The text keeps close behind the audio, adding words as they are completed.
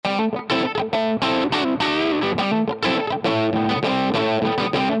Well,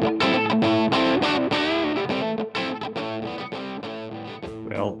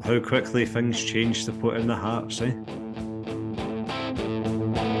 how quickly things change to put in the Hearts, eh?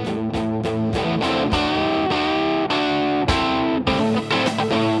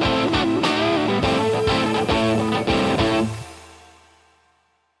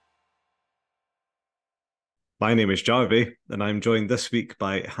 My name is Jarvie, and I'm joined this week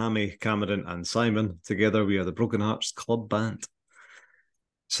by Hammy, Cameron, and Simon. Together, we are the Broken Hearts Club Band.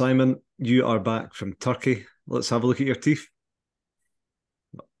 Simon, you are back from Turkey. Let's have a look at your teeth.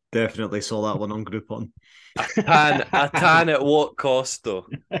 Definitely saw that one on Groupon. A tan at what cost, though?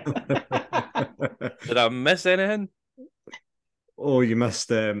 Did I miss anything? Oh, you missed.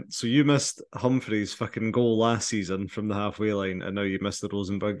 So you missed Humphrey's fucking goal last season from the halfway line, and now you missed the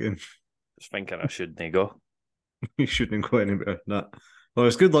Rosenborg game. Just thinking I shouldn't go. You shouldn't go anywhere. Nah. Well,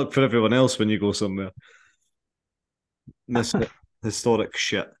 it's good luck for everyone else when you go somewhere. Miss historic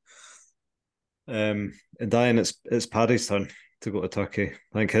shit. And Diane, it's Paddy's turn to go to Turkey.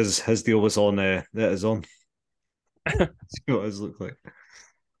 I think his deal was on. That is on. See what his look like.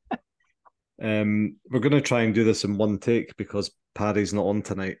 We're going to try and do this in one take because Paddy's not on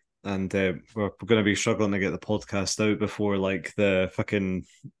tonight, and we're going to be struggling to get the podcast out before like the fucking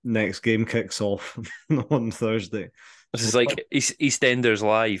next game kicks off on Thursday. This is like EastEnders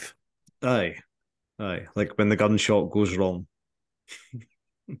live. Aye, like when the gunshot goes wrong.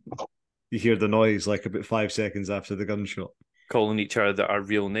 You hear the noise like about 5 seconds after the gunshot. Calling each other our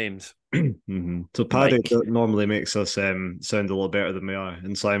real names. Mm-hmm. So Paddy normally makes us sound a lot better than we are,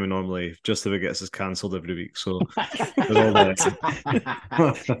 and Simon normally just about gets us cancelled every week. So we're all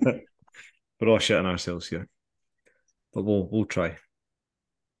we're all shitting ourselves here, but we'll try.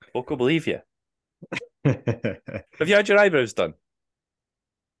 Folk will believe you. Have you had your eyebrows done?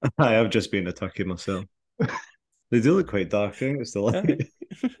 I have just been to Turkey myself. They do look quite dark. I think it's the light.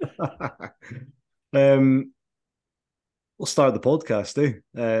 We'll start the podcast, eh?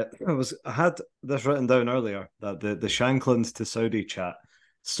 I had this written down earlier that the Shankland to Saudi chat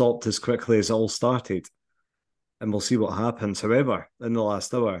stopped as quickly as it all started, and we'll see what happens. However, in the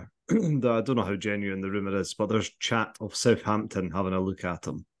last hour, I don't know how genuine the rumour is, but there's chat of Southampton having a look at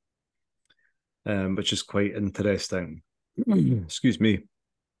him, which is quite interesting. Excuse me.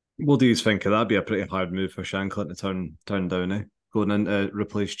 What do you think of that? Be a pretty hard move for Shankland to turn down, eh? Going in to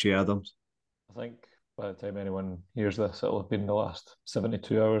replace Che Adams. I think by the time anyone hears this, it'll have been the last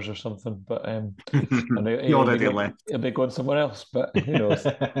 72 hours or something. But he already left. He'll be going somewhere else, but who knows?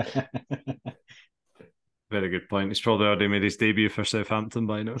 Very good point. He's probably already made his debut for Southampton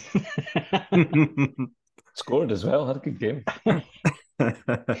by now. Scored as well. Had a good game.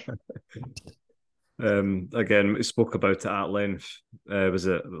 Again, we spoke about it at length. Was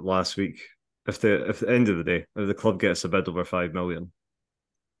it last week? If the end of the day, if the club gets a bid over 5 million,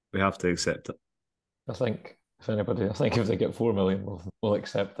 we have to accept it. I think if they get 4 million, we'll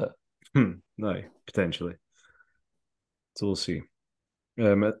accept it. No, potentially. So we'll see.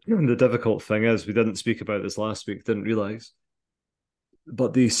 The difficult thing is, we didn't speak about this last week, didn't realise,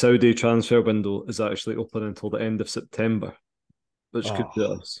 but the Saudi transfer window is actually open until the end of September, which could put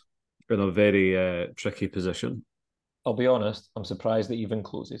us in a very tricky position. I'll be honest, I'm surprised it even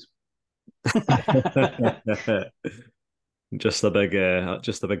closes. Just a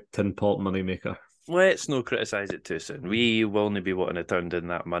big tin pot money maker. Let's not criticise it too soon. We will only be wanting to turn down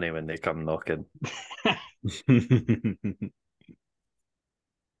that money when they come knocking.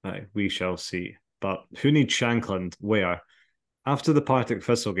 Aye, we shall see. But who needs Shankland where? After the Partick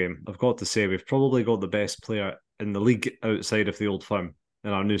Thistle game, I've got to say we've probably got the best player in the league outside of the Old Firm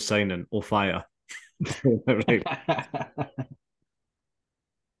in our new signing, Ofaya. Right.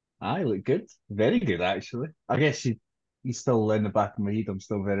 I look good. Very good, actually. I guess he's still in the back of my head. I'm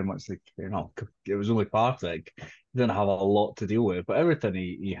still very much like, it was only Partick. He didn't have a lot to deal with, but everything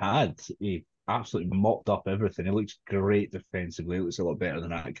he had, he absolutely mopped up everything. He looks great defensively. He looks a lot better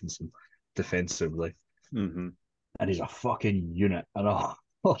than Atkinson defensively. Mm-hmm. And he's a fucking unit. And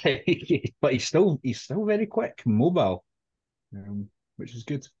but he's still very quick, mobile, which is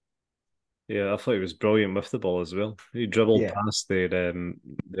good. Yeah, I thought he was brilliant with the ball as well. He dribbled past their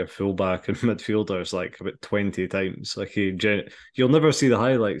fullback and midfielders like about 20 times. Like you'll never see the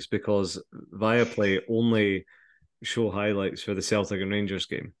highlights because Viaplay only show highlights for the Celtic and Rangers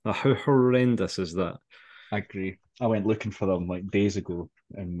game. Now, how horrendous is that? I agree. I went looking for them like days ago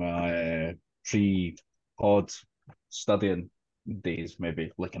in my pre-pod studying days,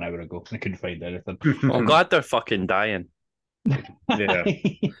 maybe like an hour ago. I couldn't find anything. I'm glad they're fucking dying. Yeah.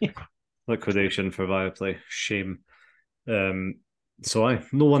 Liquidation for Viaplay. Shame. So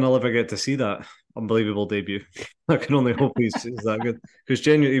no one will ever get to see that unbelievable debut. I can only hope he's that good because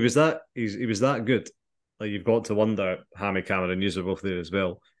genuinely he was that good. Like you've got to wonder, Hammy Cameron, you're both there as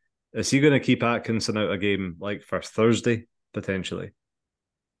well. Is he going to keep Atkinson out a game like for Thursday potentially?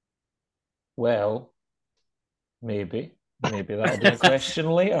 Well, maybe that'll be a question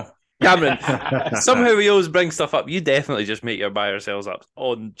later. Cameron, somehow we always bring stuff up. You definitely just make your buy or sells up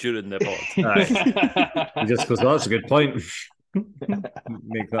on during the pod. Aye. He just goes, "Oh, that's a good point."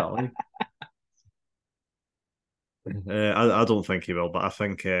 Make that one. I don't think he will, but I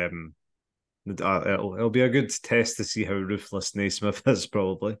think it'll be a good test to see how ruthless Naismith is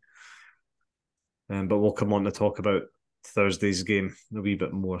probably. But we'll come on to talk about Thursday's game a wee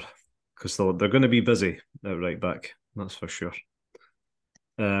bit more because they're going to be busy at right back. That's for sure.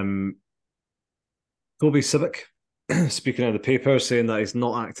 Kobe Civic, speaking of the paper, saying that he's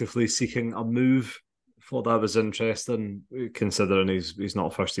not actively seeking a move. Thought that was interesting, considering he's not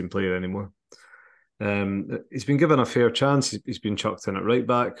a first team player anymore. He's been given a fair chance. He's been chucked in at right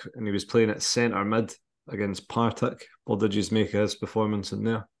back, and he was playing at centre mid against Partick. What did you make of his performance in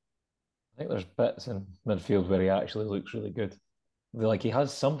there? I think there's bits in midfield where he actually looks really good. Like he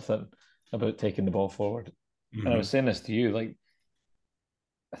has something about taking the ball forward. Mm-hmm. And I was saying this to you, like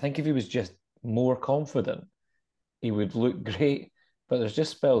I think if he was just more confident, he would look great. But there's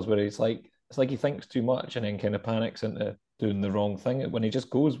just spells where it's like he thinks too much and then kind of panics into doing the wrong thing. When he just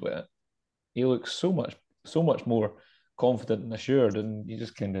goes with it, he looks so much more confident and assured, and you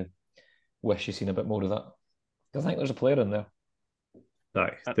just kind of wish you seen a bit more of that. I think there's a player in there.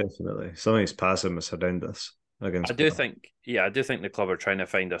 Aye, definitely. Some of his passing was horrendous against. I do think the club are trying to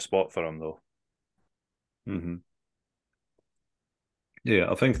find a spot for him though. Mm-hmm. Yeah,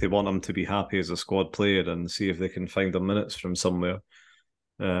 I think they want him to be happy as a squad player and see if they can find him minutes from somewhere.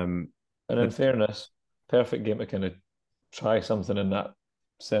 And in fairness, perfect game to kind of try something in that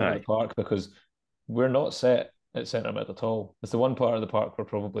centre of the park because we're not set at centre mid at all. It's the one part of the park we're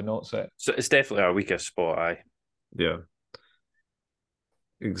probably not set. So it's definitely our weakest spot, aye. Yeah.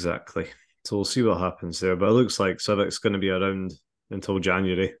 Exactly. So we'll see what happens there. But it looks like Civic's going to be around until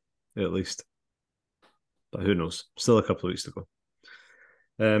January, at least. But who knows? Still a couple of weeks to go.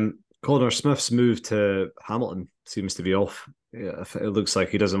 Connor Smith's move to Hamilton seems to be off. Yeah, it looks like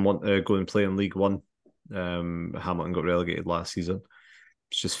he doesn't want to go and play in League One. Hamilton got relegated last season.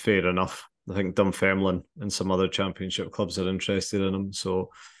 It's just fair enough. I think Dunfermline and some other championship clubs are interested in him, so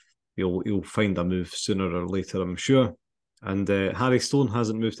he'll find a move sooner or later, I'm sure. And Harry Stone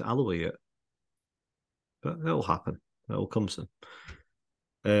hasn't moved to Alloway yet, but it'll happen. It'll come soon.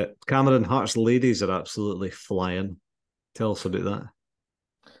 Cameron Hearts ladies are absolutely flying. Tell us about that.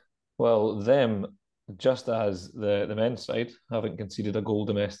 Well, them, just as the men's side, haven't conceded a goal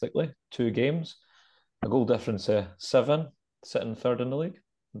domestically, 2 games, a goal difference of 7, sitting third in the league.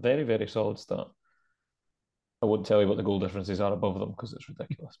 Very, very solid start. I won't tell you what the goal differences are above them because it's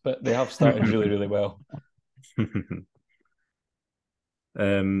ridiculous, but they have started really, really well.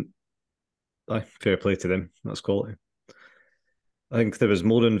 Fair play to them. That's quality. I think there was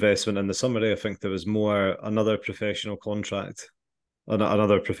more investment in the summary. I think there was another professional contract.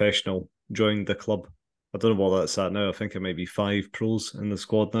 Another professional joined the club. I don't know what that's at now. I think it might be 5 pros in the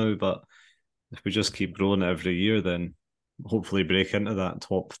squad now, but if we just keep growing every year, then hopefully break into that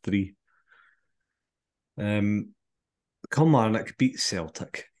top 3. Kilmarnock beat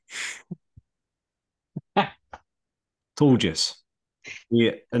Celtic. Told you.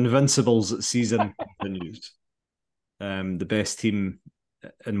 The Invincibles season continues. The best team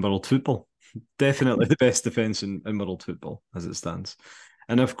in world football. Definitely the best defence in world football as it stands.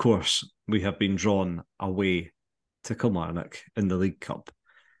 And of course, we have been drawn away to Kilmarnock in the League Cup.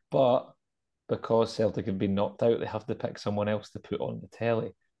 But because Celtic have been knocked out, they have to pick someone else to put on the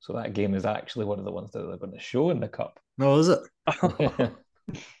telly. So that game is actually one of the ones that they're going to show in the Cup. No, is it?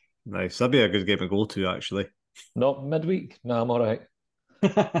 Nice. That'd be a good game to go to, actually. Not midweek. No, I'm all right.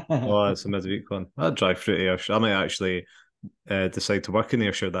 Oh, it's a midweek one. I'd drive through to Ayrshire. I might actually decide to work in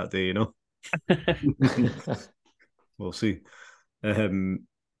Ayrshire that day, you know? We'll see.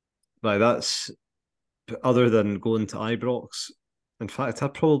 That's other than going to Ibrox. In fact,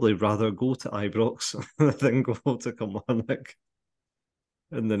 I'd probably rather go to Ibrox than go to Kilmarnock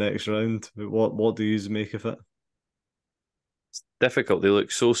in the next round. What do you make of it? It's difficult. They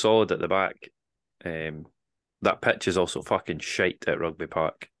look so solid at the back. That pitch is also fucking shite at Rugby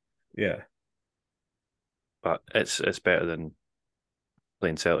Park. Yeah. But it's better than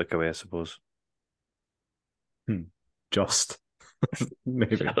playing Celtic away, I suppose. Just.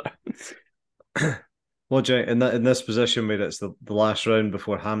 Maybe. Well, Jay, in this position where it's the last round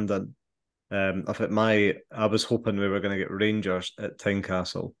before Hampden, I was hoping we were going to get Rangers at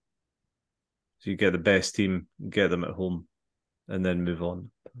Tynecastle. So you get the best team, get them at home, and then move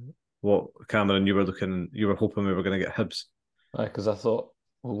on. What, Cameron, you were hoping we were going to get Hibs. Because I thought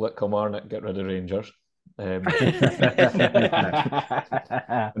we'll let Kilmarnock get rid of Rangers. And we'll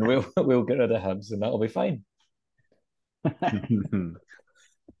get rid of Hibs and that'll be fine.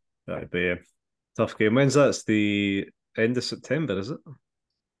 That'd be a tough game. When's that? It's the end of September, is it?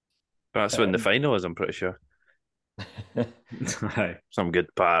 That's when the final is, I'm pretty sure. Aye. Some good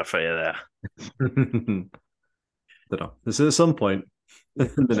par for you there. Don't know. This is at some point in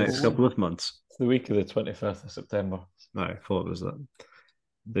the next couple of months. It's the week of the 25th of September. I thought it was that.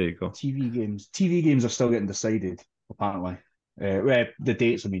 There you go. TV games are still getting decided, apparently. The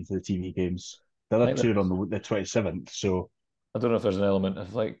dates, I mean, for the TV games. The other two are on the 27th, so... I don't know if there's an element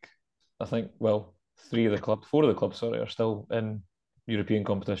of I think, four of the clubs, sorry, are still in European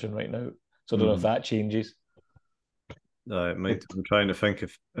competition right now. So I don't know if that changes. It might. I'm trying to think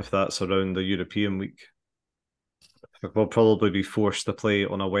if that's around the European week. We'll probably be forced to play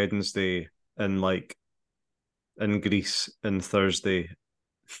on a Wednesday in Greece and Thursday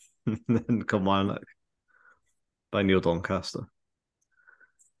in Kilmarnock by Neil Doncaster.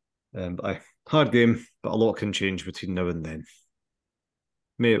 Hard game, but a lot can change between now and then.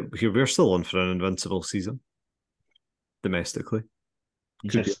 Mate, we're still on for an invincible season domestically.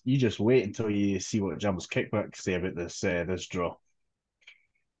 You just wait until you see what Jumbo's Kickback say about this draw.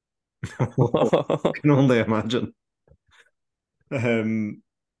 I can only imagine.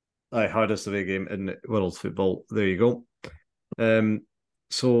 Hardest away game in world football. There you go.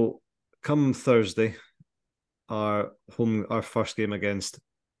 So come Thursday, our first game against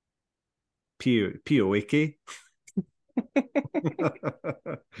POAK.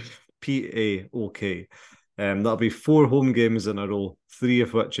 PAOK. That'll be 4 home games in a row, 3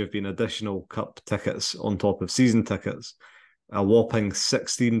 of which have been additional cup tickets on top of season tickets. A whopping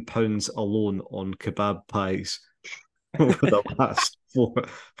 £16 alone on kebab pies over the last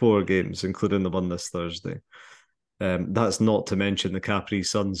four games, including the one this Thursday. That's not to mention the Capri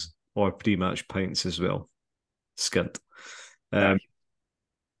Suns or pre-match pints as well. Skint.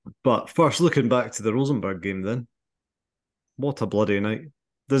 But first, looking back to the Rosenborg game then. What a bloody night.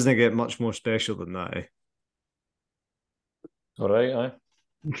 Doesn't it get much more special than that, eh? All right, aye.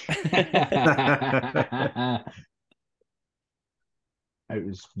 It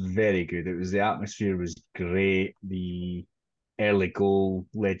was very good. The atmosphere was great. The early goal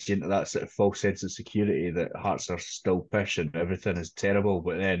led you into that sort of false sense of security that Hearts are still pushing. Everything is terrible,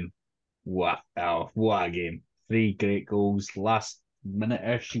 but then what a game. 3 great goals, last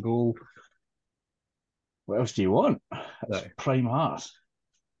minute-ish goal. What else do you want? It's prime Hearts.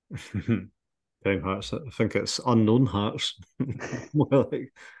 Prime Hearts. I think it's unknown Hearts. More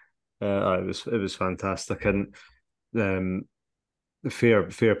like, it was fantastic, and fair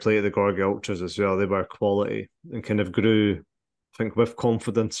play to the Gorgie Ultras as well. They were quality and kind of grew, I think, with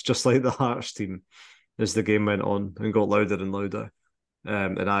confidence, just like the Hearts team, as the game went on and got louder and louder.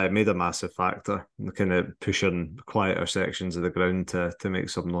 And I made a massive factor in kind of pushing quieter sections of the ground to make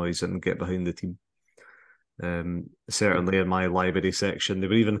some noise and get behind the team. Certainly in my library section, they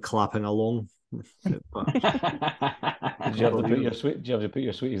were even clapping along. Did you have to put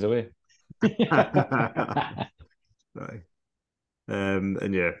your sweeties away? Right.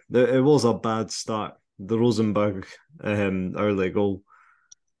 And yeah, it was a bad start. The Rosenborg early goal.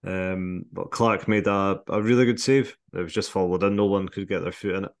 But Clark made a really good save. It was just followed in. No one could get their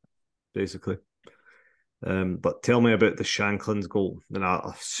foot in it, basically. But tell me about the Shankland's goal and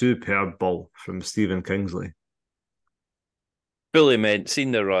a superb ball from Stephen Kingsley. Fully meant,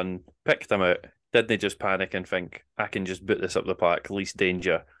 seen the run, picked him out. Didn't they just panic and think, I can just boot this up the park, least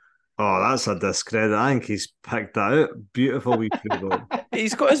danger? Oh, that's a discredit. I think he's picked that out. Beautiful wee ball.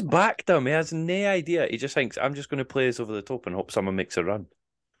 He's got his back to him. He has no idea. He just thinks, I'm just going to play this over the top and hope someone makes a run.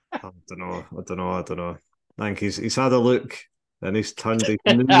 I don't know. I think he's had a look and he's turned. He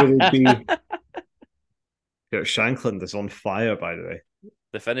knew where he'd be. Shankland is on fire, by the way.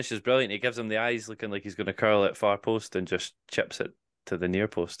 The finish is brilliant. He gives him the eyes, looking like he's going to curl it far post and just chips it to the near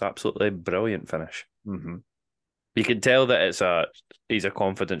post. Absolutely brilliant finish. Mm-hmm. You can tell that he's a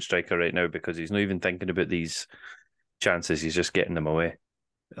confident striker right now because he's not even thinking about these chances. He's just getting them away.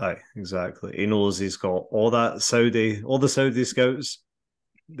 Aye, exactly. He knows he's got all the Saudi scouts.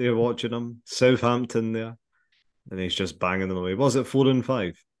 They're watching him. Southampton there, and he's just banging them away. Was it 4 and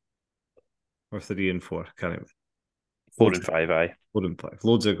 5 or 3 and 4? Can't remember. 4 and 5, aye. 4 and 5.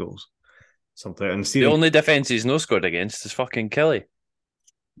 Loads of goals. Something. And the only defence he's no scored against is fucking Kelly.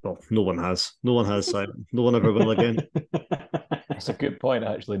 Well, no one has, Simon. No one ever will again. That's a good point,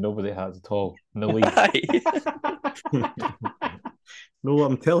 actually. Nobody has at all in the league. No,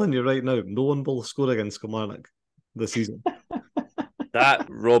 I'm telling you right now, no one will score against Kilmarnock this season. That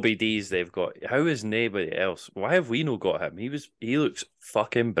Robbie Dees they've got. How is nobody else? Why have we not got him? He looks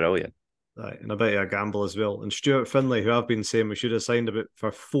fucking brilliant. Right, and I bet you a gamble as well. And Stuart Finlay, who I've been saying we should have signed about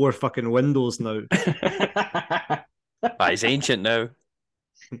for 4 fucking windows now. He's ancient now.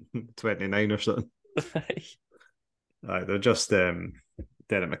 29 or something. Right, they're just Derek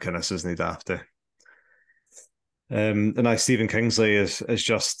McInnes isn't he daft to. And Stephen Kingsley is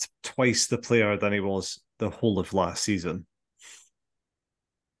just twice the player than he was the whole of last season.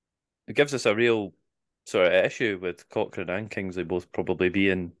 It gives us a real sort of issue with Cochrane and Kingsley both probably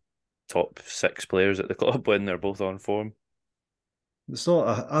being top 6 players at the club when they're both on form. It's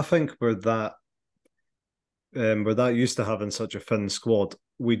not. I think we're that used to having such a thin squad.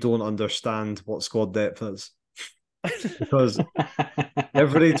 We don't understand what squad depth is because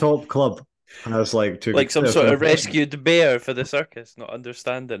every top club has like some sort of rescued bear for the circus, not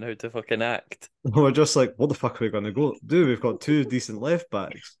understanding how to fucking act. We're just like, what the fuck are we going to go do? We've got 2 decent left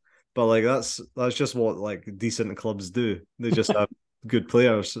backs, but like that's just what like decent clubs do. They just have good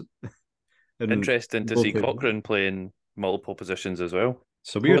players. Interesting to see Cochrane playing multiple positions as well.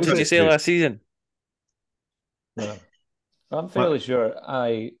 So what did you say last season? Yeah. I'm fairly sure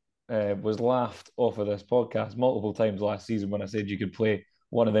I was laughed off of this podcast multiple times last season when I said you could play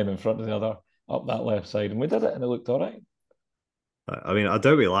one of them in front of the other up that left side, and we did it, and it looked all right. I mean, I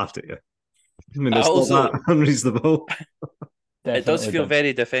doubt we laughed at you. I mean, it's not that unreasonable. It does feel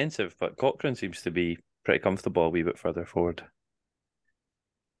very defensive, but Cochrane seems to be pretty comfortable a wee bit further forward.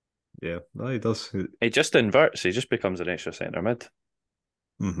 Yeah, no, he does. He just inverts. He just becomes an extra centre mid.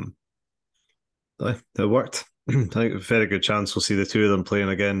 Mm-hmm. It worked. I think a very good chance we'll see the 2 of them playing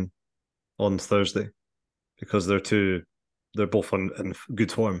again on Thursday because they're both in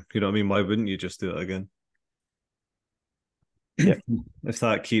good form. You know what I mean? Why wouldn't you just do it again? Yeah. If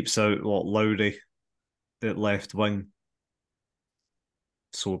that keeps out Lowry at left wing,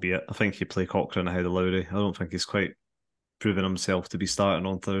 so be it. I think you play Cochrane ahead of Lowry. I don't think he's quite proven himself to be starting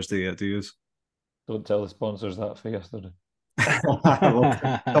on Thursday yet, do you? Don't tell the sponsors that for yesterday. Well,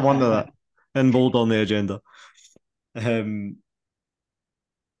 come on to that. In bold on the agenda. That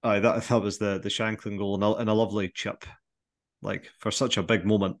was the Shanklin goal and a lovely chip. Like for such a big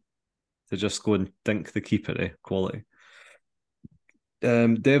moment to just go and dink the keeper, quality.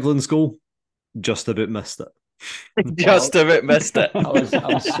 Devlin's goal, just about missed it. Just about missed it. I was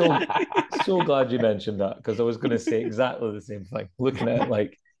so glad you mentioned that because I was going to say exactly the same thing. Looking at it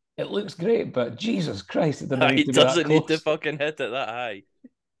like it looks great, but Jesus Christ, it doesn't need to fucking hit it that high.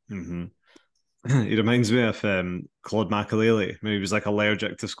 Mm-hmm. He reminds me of Claude Makelele when he was like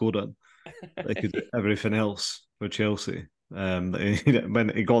allergic to scoring. Like he did everything else for Chelsea.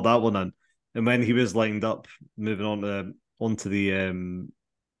 When he got that one in, and when he was lined up, moving onto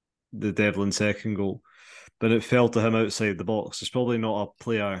the Devlin second goal, but it fell to him outside the box. It's probably not a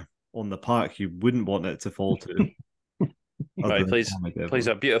player on the park you wouldn't want it to fall to. Right, plays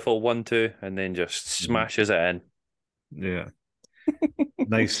a beautiful 1-2 and then just smashes it in. Yeah.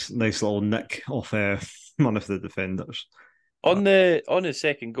 nice little nick off one of the defenders. On his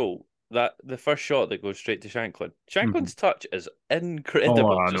second goal, that the first shot that goes straight to Shanklin. Shanklin's touch is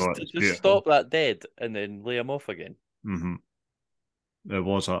incredible. Just stop that dead and then lay him off again. Mm-hmm. It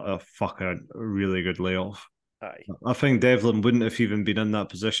was a fucking really good layoff. Aye. I think Devlin wouldn't have even been in that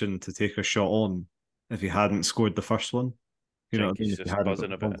position to take a shot on if he hadn't scored the first one. You know, he's just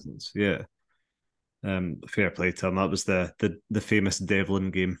buzzing a bit. Yeah. Fair play to him. That was the famous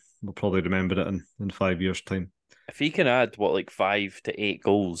Devlin game. We'll probably remember it in 5 years' time. If he can add 5 to 8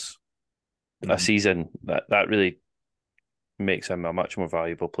 goals a season, that really makes him a much more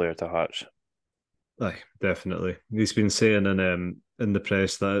valuable player to Hearts. Aye, definitely. He's been saying in the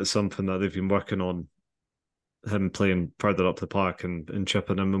press that it's something that they've been working on, him playing further up the park and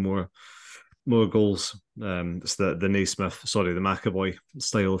chipping in with more goals. It's the Naismith, the McAvoy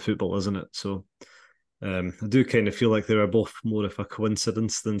style of football, isn't it? So I do kind of feel like they were both more of a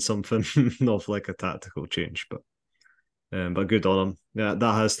coincidence than something of like a tactical change, but good on him. Yeah,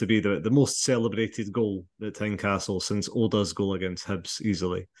 that has to be the most celebrated goal at Tynecastle since Oda's goal against Hibs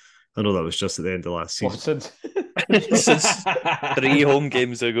easily. I know that was just at the end of last season. Since 3 home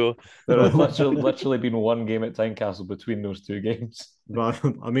games ago. There had literally been one game at Tynecastle between those 2 games. But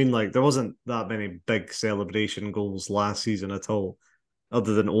I mean, like, there wasn't that many big celebration goals last season at all.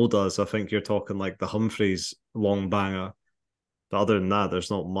 Other than Oda's, I think you're talking like the Humphreys long banger. But other than that, there's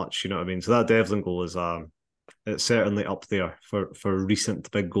not much, you know what I mean? So that Devlin goal is it's certainly up there for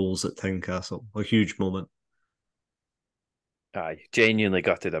recent big goals at Tynecastle. A huge moment. Aye, genuinely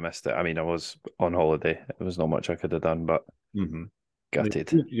gutted I missed it. I mean, I was on holiday. There was not much I could have done, but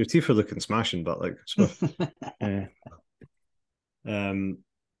gutted. Your teeth are looking smashing, but like, yeah.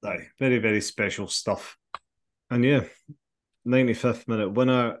 Aye, very, very special stuff. And yeah, 95th minute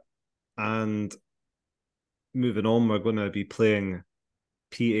winner. And moving on, we're going to be playing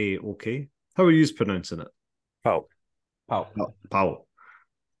PAOK. How are you pronouncing it? Pau. Pau.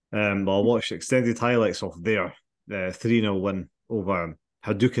 I watched extended highlights of their 3-0 win over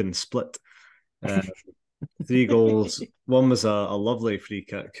Hadouken Split. 3 goals. One was a lovely free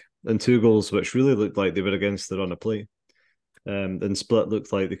kick, and 2 goals which really looked like they were against the run of play. And Split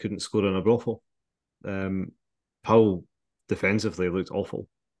looked like they couldn't score in a brothel. Powell defensively looked awful.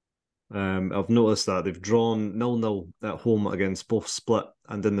 I've noticed that they've drawn 0-0 at home against both Split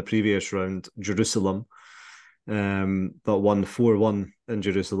and in the previous round, Jerusalem. But won 4-1 in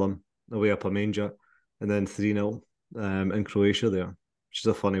Jerusalem, away up a manger, and then 3-0 in Croatia there, which is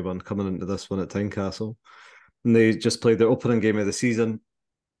a funny one coming into this one at Tynecastle. And they just played their opening game of the season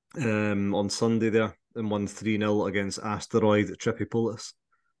on Sunday there and won 3-0 against Asteroid Tripipolis.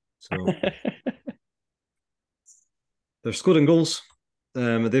 So they're scoring goals.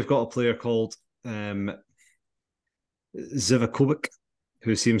 They've got a player called Zivakovic,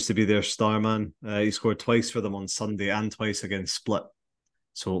 who seems to be their star man. He scored twice for them on Sunday and twice against Split.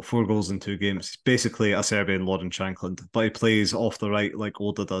 So 4 goals in 2 games. He's basically a Serbian Lauren Shankland, but he plays off the right like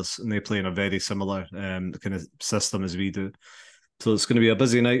Oda does, and they play in a very similar kind of system as we do. So it's going to be a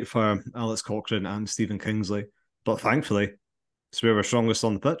busy night for Alex Cochrane and Stephen Kingsley. But thankfully, it's where we're strongest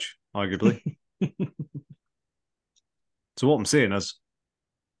on the pitch, arguably. So what I'm saying is,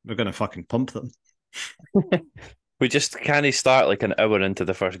 we're going to fucking pump them. We just can't start like an hour into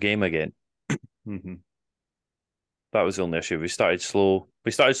the first game again. That was the only issue. We started slow.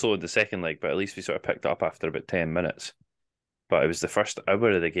 We started slow in the second leg, but at least we sort of picked up after about 10 minutes. But it was the first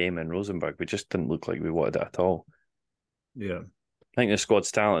hour of the game in Rosenborg. We just didn't look like we wanted it at all. Yeah. I think the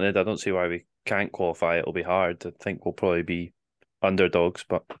squad's talented. I don't see why we can't qualify. It'll be hard. I think we'll probably be underdogs,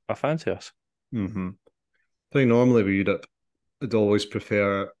 but I fancy us. I think normally with Europe, I'd always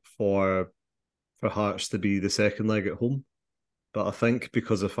prefer for Hearts to be the second leg at home. But I think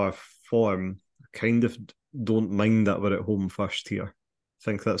because of our form, I kind of don't mind that we're at home first here. I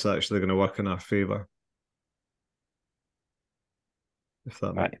think that's actually going to work in our favour. If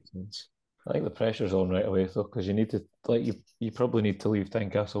that makes sense. I think the pressure's on right away though, because you need to you probably need to leave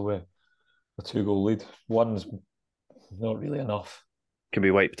Tynecastle with a 2-goal lead. One's not really enough. Can be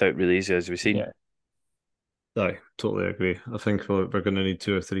wiped out really easy, as we've seen. Yeah. I totally agree. I think we're going to need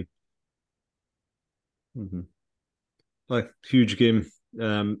 2 or 3. Huge game.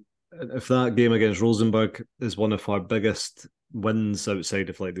 If that game against Rosenborg is one of our biggest wins outside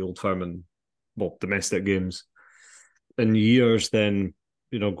of like the Old Firm and domestic games in years, then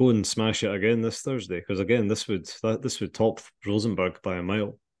go and smash it again this Thursday, because again this would top Rosenborg by a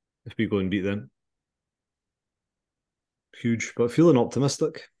mile if we go and beat them. Huge, but feeling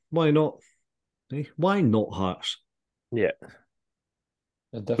optimistic. Why not? Why not Hearts? Yeah,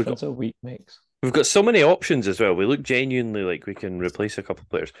 the difference a week makes. We've got so many options as well. We look genuinely like we can replace a couple of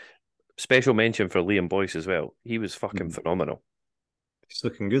players. Special mention for Liam Boyce as well. He was fucking phenomenal. He's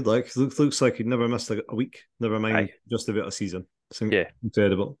looking good. Like looks like he'd never missed a week. Never mind just about a season. It's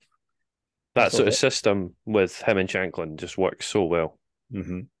incredible. That sort of system with him and Shankland just works so well.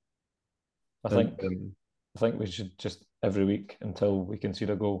 I think we should just every week until we can see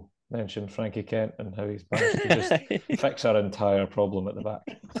the goal mention Frankie Kent and how he's managed to just fix our entire problem at the back.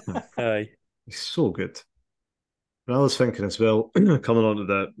 Aye. He's so good. And I was thinking as well, coming on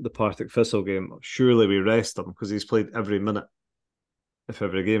to the Partick Thistle game, surely we rest him because he's played every minute of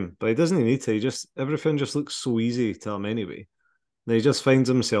every game. But he doesn't need to. Everything just looks so easy to him anyway. And he just finds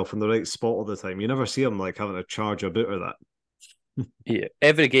himself in the right spot all the time. You never see him like having to charge a boot or that. Yeah,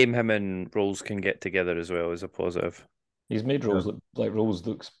 every game him and Rolls can get together as well is a positive. He's made Rolls look like Rolls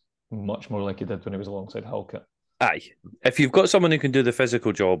looks much more like he did when he was alongside Halkett. Aye. If you've got someone who can do the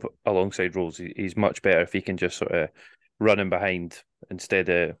physical job alongside Rolls, he's much better if he can just sort of run in behind instead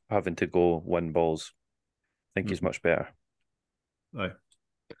of having to go win balls. I think he's much better. Aye.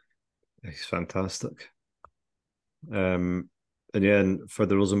 He's fantastic. And for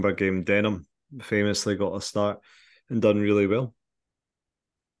the Rosenborg game, Denham famously got a start and done really well.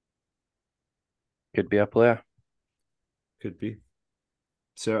 Could be a player. Could be.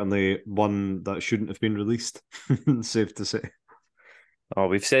 Certainly one that shouldn't have been released. Safe to say. Oh,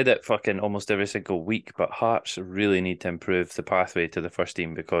 we've said it fucking almost every single week, but Hearts really need to improve the pathway to the first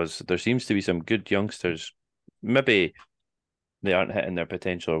team because there seems to be some good youngsters. Maybe they aren't hitting their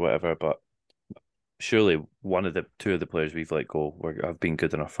potential or whatever, but surely two of the players we've let go have been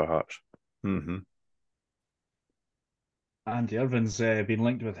good enough for Hearts. Mm-hmm. Andy Irvin's been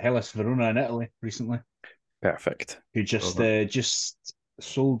linked with Hellas Verona in Italy recently, Perfect. who just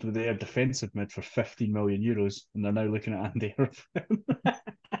sold with their defensive mid for 15 million euros, and they're now looking at Andy Irvin.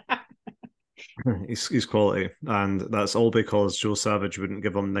 He's quality, and that's all because Joe Savage wouldn't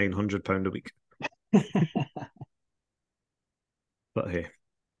give him £900 a week. But hey,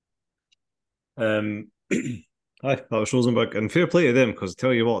 aye, that was Rosenborg, and fair play to them, because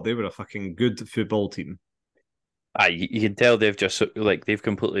tell you what, they were a fucking good football team. You can tell they've just they've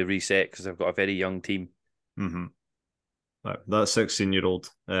completely reset because they've got a very young team. Mm-hmm. Right, that 16-year-old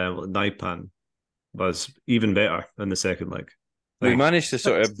Naipan was even better in the second leg. We managed to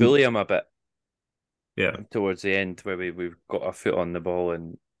sort of bully him a bit. Yeah. Towards the end, where we've got our foot on the ball,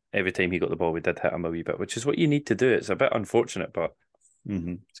 and every time he got the ball, we did hit him a wee bit, which is what you need to do. It's a bit unfortunate, but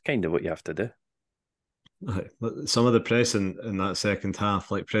it's kind of what you have to do. Some of the pressing in that second half,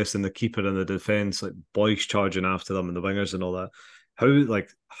 like pressing the keeper in the defence, like Boyce charging after them and the wingers and all that. How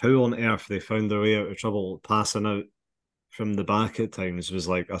on earth they found their way out of trouble passing out from the back at times was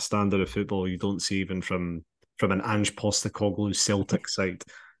like a standard of football you don't see even from an Ange Postecoglou Celtic side.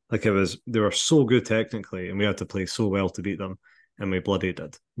 Like they were so good technically, and we had to play so well to beat them, and we bloody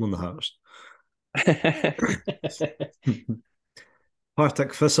did. Won the Hearts.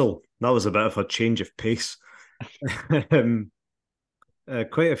 Partick Thistle, that was a bit of a change of pace. Quite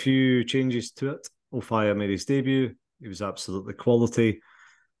a few changes to it. Ofaya made his debut. He was absolutely quality.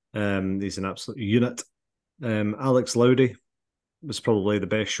 He's an absolute unit. Alex Lowry was probably the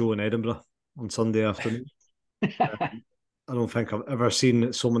best show in Edinburgh on Sunday afternoon. I don't think I've ever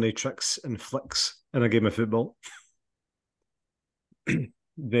seen so many tricks and flicks in a game of football.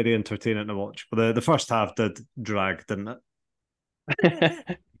 Very entertaining to watch. But the first half did drag, didn't it?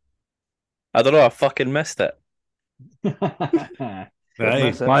 I don't know, I fucking missed it.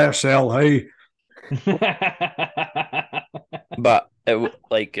 Hey, fire sale, hey. But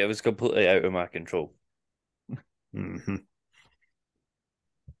it was completely out of my control. Mm-hmm.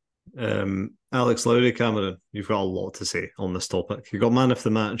 Alex Lowry, Cameron, you've got a lot to say on this topic. You got man of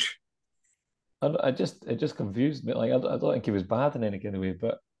the match. It just confused me. Like I don't think he was bad in any kind of way,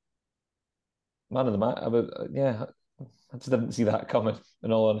 but man of the match. I just didn't see that coming.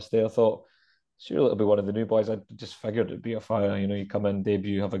 In all honesty, I thought surely it'll be one of the new boys. I just figured it'd be a fire. You know, you come in,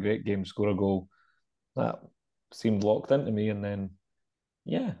 debut, have a great game, score a goal. That seemed locked into me, and then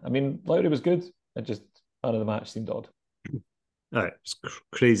I mean, Lowry was good. It just man of the match seemed odd. It's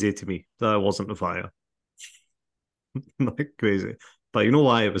crazy to me that it wasn't the fire. Not crazy. But you know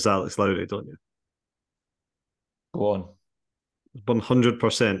why it was Alex Lowry, don't you? Go on.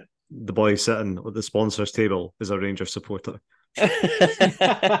 100% the boy sitting at the sponsors table is a Rangers supporter.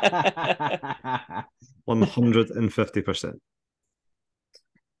 150%.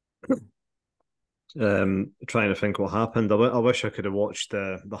 Trying to think what happened. I wish I could have watched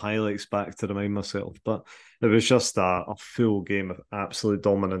the highlights back to remind myself, but it was just a full game of absolute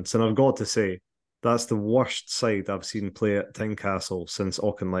dominance. And I've got to say, that's the worst side I've seen play at Tynecastle since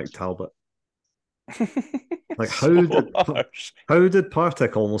Auchinleck Talbot. Like how did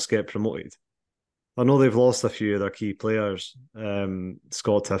Partick almost get promoted? I know they've lost a few of their key players,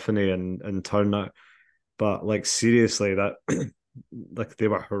 Scott Tiffany and Turner, but like seriously, that like they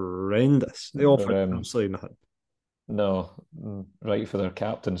were horrendous. They offered absolutely nothing. No, right for their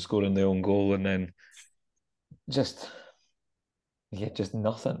captain scoring their own goal, and then just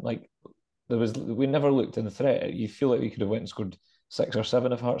nothing. Like we never looked in the threat. You feel like we could have went and scored 6 or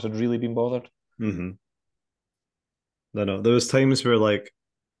 7 if Hearts had really been bothered. Mm-hmm. No. There was times where like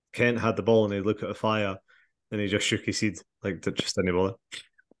Kent had the ball and he'd look at a fire and he just shook his head like just didn't bother.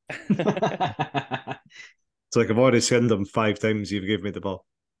 It's like I've already skinned him 5 times. You've given me the ball.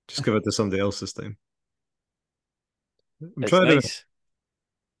 Just give it to somebody else this time. It's nice.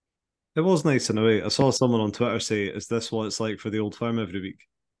 It was nice in a way. I saw someone on Twitter say, "Is this what it's like for the Old Firm every week?"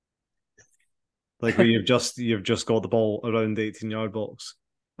 Like where you've just got the ball around the 18-yard box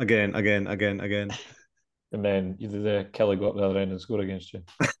again. And then either the Kelly go up the other end and score against you.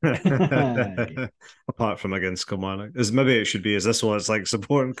 Apart from against Kilmarnock. Maybe it should be, is this what it's like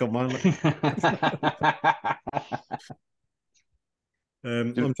supporting Kilmarnock?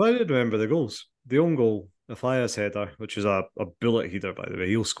 I'm trying to remember the goals. The own goal, a Fias header, which is a bullet header, by the way.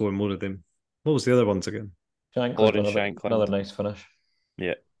 He'll score more of them. What was the other ones again? Shankland, another nice finish.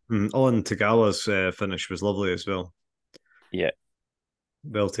 Yeah. And Tagala's finish was lovely as well. Yeah.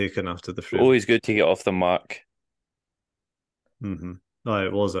 Well taken after the frame. Always good to get off the mark. Mm-hmm. No,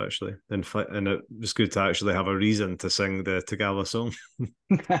 it was actually. And it was good to actually have a reason to sing the Tagawa song.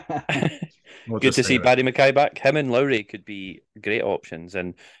 Good to see Barry Mackay back. Him and Lowry could be great options,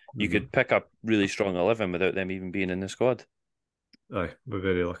 and you could pick up really strong 11 without them even being in the squad. Aye, we're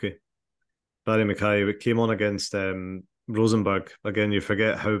very lucky. Barry Mackay came on against Rosenberg. Again, you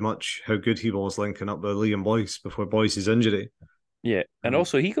forget how good he was linking up with Liam Boyce before Boyce's injury. Yeah, and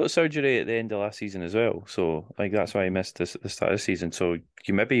also he got surgery at the end of last season as well. So that's why he missed the start of the season. So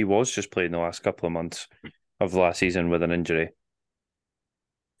maybe he was just playing the last couple of months of the last season with an injury.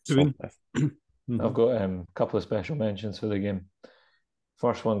 So, I've got a couple of special mentions for the game.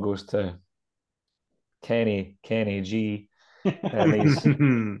 First one goes to Kenny G, and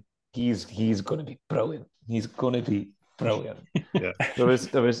he's going to be brilliant. He's going to be brilliant. Yeah. There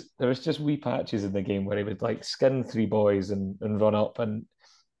was just wee patches in the game where he would like skin three boys and run up, and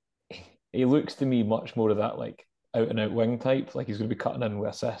he looks to me much more of that like out and out wing type. Like he's going to be cutting in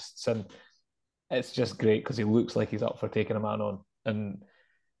with assists, and it's just great because he looks like he's up for taking a man on. And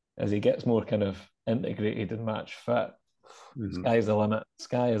as he gets more kind of integrated and match fit, sky's the limit.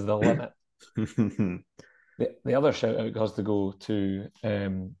 Sky is the limit. The other shout out has to go to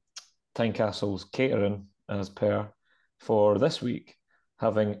Tynecastle's catering as per for this week,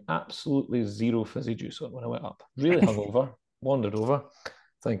 having absolutely zero fizzy juice on when I went up. Really hungover, wandered over,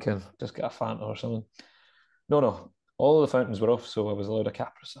 thinking just get a Fanta or something. No, all of the fountains were off, so I was allowed a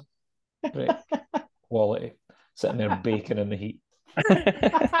Capri Sun. Great quality, sitting there baking in the heat.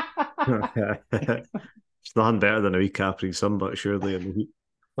 It's nothing better than a wee Capri Sun, but surely in the heat.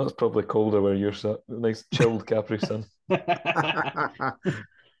 That's probably colder where you're sat. Nice chilled Capri Sun.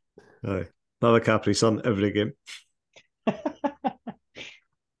 Aye. Another Capri Sun every game.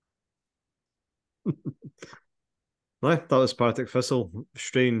 Right, that was Partick Thistle.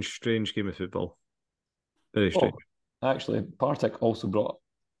 Strange game of football. Very strange. Actually, Partick also brought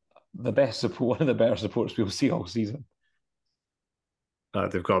the best support, one of the better supports we'll see all season.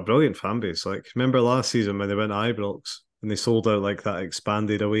 They've got a brilliant fan base. Like, remember last season when they went to Ibrox and they sold out like that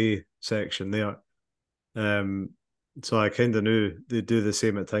expanded away section there. So I kind of knew they'd do the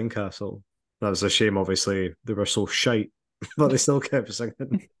same at Tynecastle. That was a shame, obviously. They were so shite, but they still kept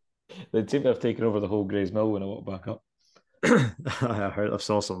singing. They seem to have taken over the whole Grays Mill when I walked back up. I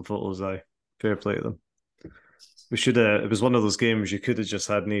saw some photos. Fair play to them. We should. It was one of those games you could have just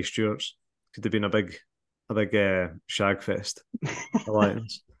had Nae Stewart's. Could have been a big shag fest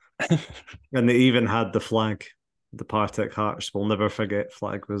alliance. And they even had the flag. The Partick Hearts. We'll never forget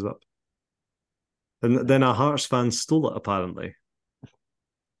flag was up. And then a Hearts fan stole it, apparently.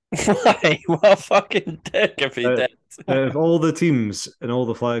 Why? What a fucking dick if he did. Out of all the teams and all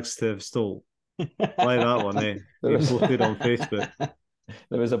the flags to have stole, why that one, eh? They posted on Facebook.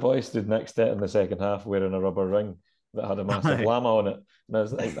 There was a boy stood next to it in the second half wearing a rubber ring that had a massive llama on it. And I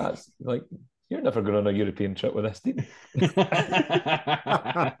was like, that's like, you're never going on a European trip with this team.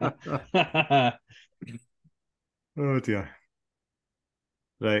 Oh dear.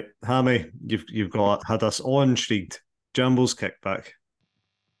 Right, Hammy, you've had us all intrigued. Jambo's kickback.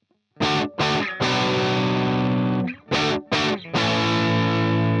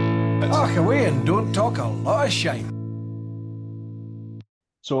 Talk away and don't talk a lot of shite.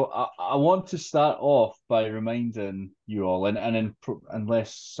 So I want to start off by reminding you all,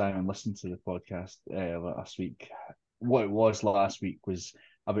 unless Simon listened to the podcast last week, what it was last week was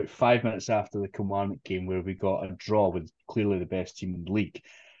about 5 minutes after the Kilmarnock game where we got a draw with clearly the best team in the league.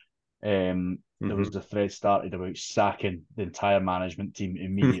 There was the thread started about sacking the entire management team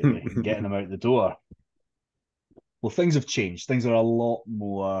immediately and getting them out the door. Well, things have changed. Things are a lot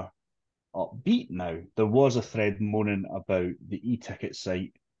more upbeat now. There was a thread moaning about the e-ticket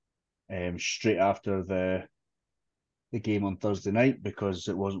site straight after the game on Thursday night because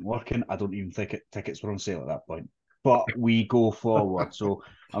it wasn't working. I don't even think tickets were on sale at that point. But we go forward. So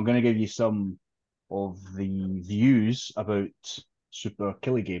I'm going to give you some of the views about Super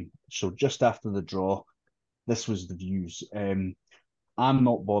Killie game. So just after the draw, this was the views. I'm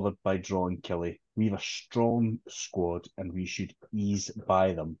not bothered by drawing Killie. We have a strong squad and we should ease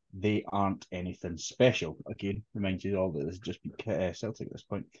by them. They aren't anything special. Again, remind you all that this is just Celtic at this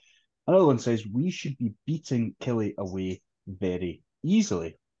point. Another one says we should be beating Killie away very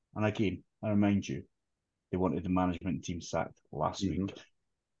easily. And again, I remind you, they wanted the management team sacked last week.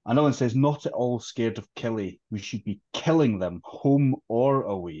 Another one says not at all scared of Killie. We should be killing them home or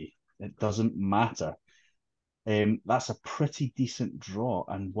away. It doesn't matter. That's a pretty decent draw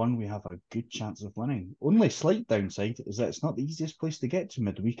and one we have a good chance of winning. Only slight downside is that it's not the easiest place to get to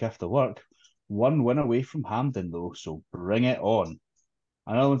midweek after work. One win away from Hampden though, so bring it on.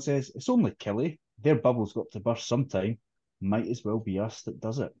 Another one says it's only Killie. Their bubble's got to burst sometime. might as well be us that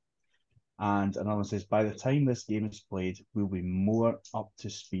does it. And another one says, by the time this game is played, we'll be more up to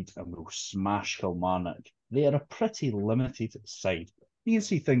speed and we'll smash Kilmarnock. They are a pretty limited side. You can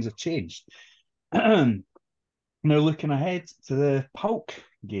see things have changed. Now, looking ahead to the Palk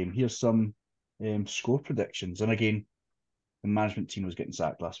game, here's some score predictions. And again, the management team was getting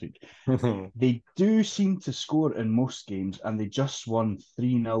sacked last week. They do seem to score in most games, and they just won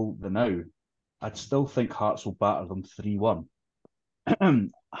 3-0 the now. I'd still think Hearts will batter them 3-1.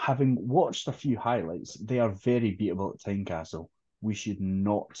 Having watched a few highlights, they are very beatable at Tynecastle. We should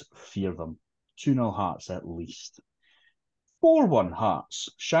not fear them. 2-0 Hearts at least. 4-1 Hearts.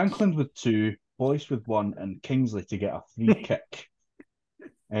 Shankland with 2, Boyce with 1, and Kingsley to get a free kick.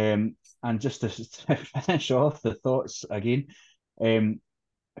 And just to finish off the thoughts again,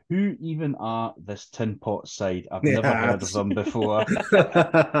 who even are this tin pot side? I've never heard of them before.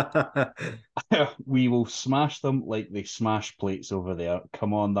 We will smash them like they smash plates over there.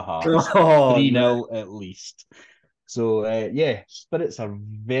 Come on, the Hearts. 3-0 at least. So, spirits are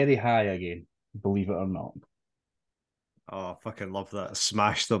very high again, believe it or not. Oh, I fucking love that.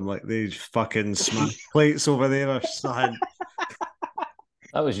 Smash them like they fucking smash plates over there or something.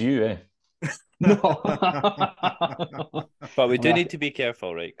 That was you, eh? No. But we do need to be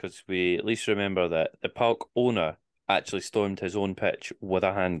careful, right? Because we at least remember that the Palk owner actually stormed his own pitch with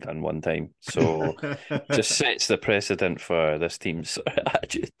a handgun one time. So just sets the precedent for this team's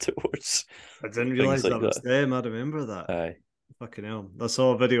attitude towards. I didn't realise like that was them. I remember that. Aye. Fucking hell. I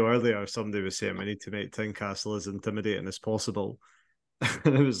saw a video earlier. Somebody was saying we need to make Tynecastle as intimidating as possible.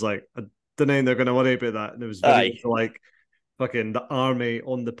 And it was like, I don't think they're going to worry about that. And it was videos like fucking the army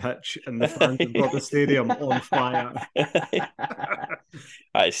on the pitch and the fans have got the stadium on fire.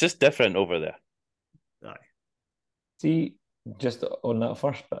 It's just different over there. Aye. See, just on that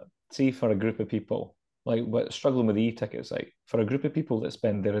first bit, see for a group of people, like what struggling with e-tickets, like for a group of people that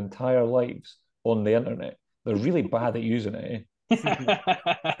spend their entire lives on the internet, they're really bad at using it.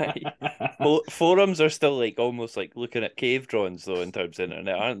 Well, forums are still like almost like looking at cave drawings though in terms of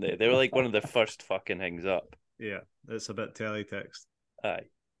internet, aren't they? They were like one of the first fucking things up. Yeah, it's a bit teletext. Aye.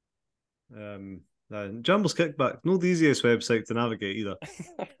 Jamble's Kickback, not the easiest website to navigate either.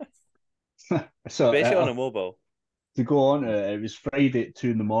 So, especially on a mobile. To go on, it was Friday at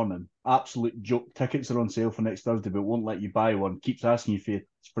 2 a.m. Absolute joke. Tickets are on sale for next Thursday, but won't let you buy one. Keeps asking you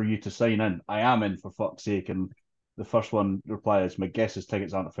for you to sign in. I am in, for fuck's sake. And the first one reply is, my guess is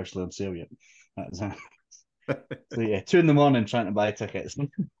tickets aren't officially on sale yet. So yeah, 2 a.m. trying to buy tickets.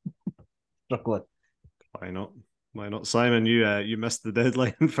 Struggling. Why not? Why not, Simon? You missed the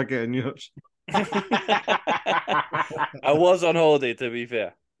deadline for getting yours. I was on holiday, to be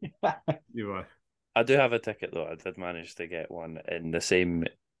fair. You were. I do have a ticket though. I did manage to get one in the same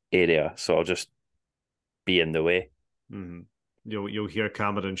area, so I'll just be in the way. Mm-hmm. You'll hear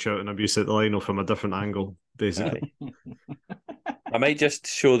Cameron shouting abuse at the line from a different angle, basically. I might just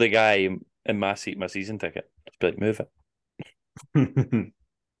show the guy in my seat my season ticket. Just be like, move it.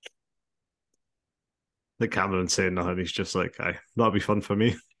 The Cameron's saying nothing. He's just like, "Aye, that'll be fun for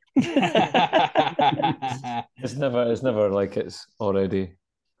me." It's never like it's already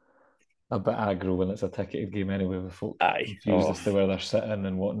a bit aggro when it's a ticketed game anyway, with folk confused as to where they're sitting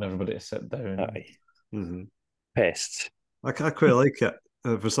and wanting everybody to sit down. Aye. Mm-hmm. Pests. I quite like it.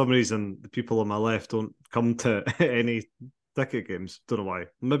 For some reason, the people on my left don't come to any ticket games. Don't know why.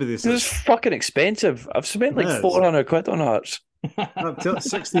 Maybe they say it's fucking expensive. I've spent like 400 quid on Hearts.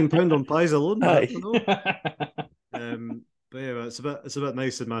 £16 on pies alone. Aye. But yeah, it's a bit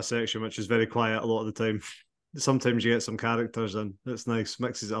nice in my section, which is very quiet a lot of the time. Sometimes you get some characters in. It's nice,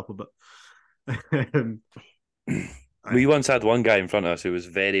 mixes it up a bit. We once had one guy in front of us who was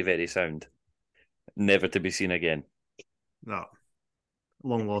very, very sound, never to be seen again. No,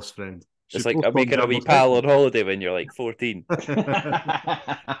 long lost friend. It's like making a wee pal on holiday when you're like 14.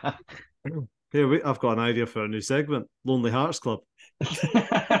 Here, I've got an idea for a new segment: Lonely Hearts Club.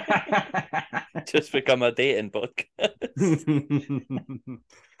 Just become a dating book.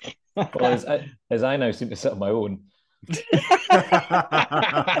 Well, as I now seem to sit on my own.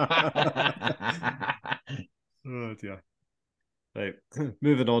 Oh dear. Right,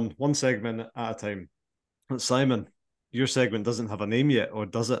 moving on, one segment at a time. Simon, your segment doesn't have a name yet, or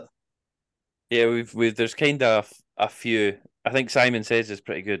does it? Yeah, we've there's kind of a few. I think Simon says it's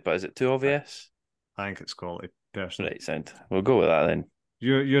pretty good, but is it too obvious? I think it's quality, personally. Right, sound. We'll go with that then.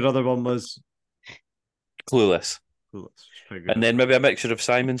 Your other one was Clueless. Clueless. Pretty good. And then maybe a mixture of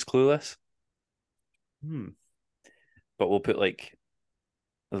Simon's Clueless. But we'll put like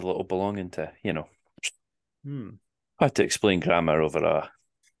a little belonging to, I had to explain grammar over a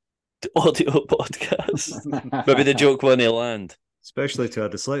audio podcast. Maybe the joke won't land. Especially to a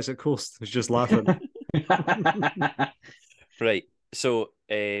dyslexic host who's just laughing. Right. So,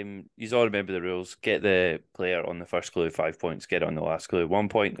 you all remember the rules. Get the player on the first clue, 5 points. Get it on the last clue, 1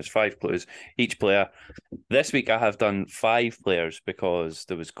 point. There's 5 clues each player. This week I have done 5 players because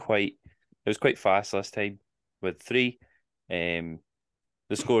it was quite fast last time with 3. The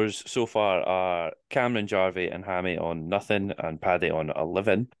scores so far are Cameron, Jarvie, and Hammy on nothing, and Paddy on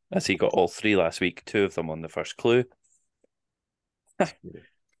 11, as he got all 3 last week. 2 of them on the first clue.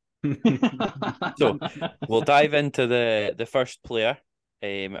 So we'll dive into the first player,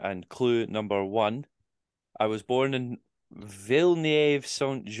 and clue number 1. I was born in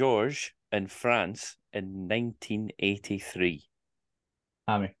Villeneuve-Saint-Georges in France in 1983.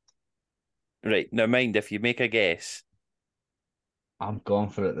 Hammy. Right, now mind if you make a guess. I'm going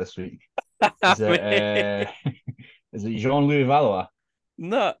for it this week. Is it Jean-Louis Valois?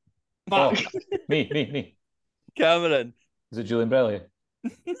 No. Oh, me. Cameron. Is it Julian Brellier?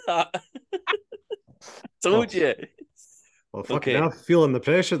 No. Told you. Well, fucking hell, feeling the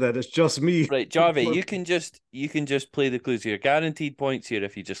pressure then. It's just me. Right, Jarvie, you can just play the clues. You're guaranteed points here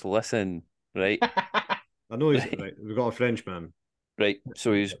if you just listen, right? I know he's right. We've got a Frenchman. Right,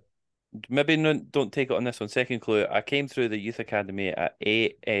 so he's maybe don't take it on this one. Second clue, I came through the youth academy at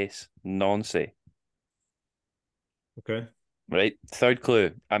AS Nancy. Okay. Right, third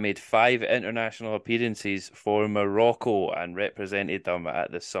clue, I made 5 international appearances for Morocco and represented them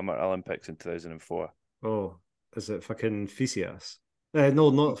at the Summer Olympics in 2004. Oh, is it fucking Fisias?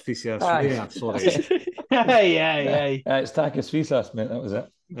 No, not Fisias. Reyes, sorry. Yeah. It's Takis Fisas, mate. That was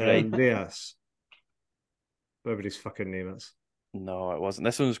it. Right. Reyes. Whatever his fucking name is. No, it wasn't.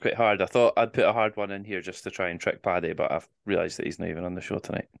 This one was quite hard. I thought I'd put a hard one in here just to try and trick Paddy, but I've realised that he's not even on the show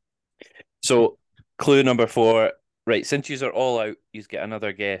tonight. So, clue number 4. Right, since you are all out, you get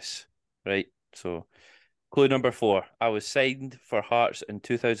another guess. Right, so clue number 4. I was signed for Hearts in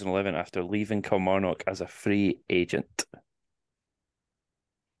 2011 after leaving Kilmarnock as a free agent.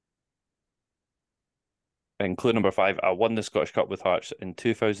 And clue number 5. I won the Scottish Cup with Hearts in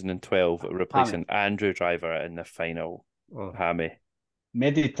 2012, replacing Andrew Driver in the final. Oh, Hammy.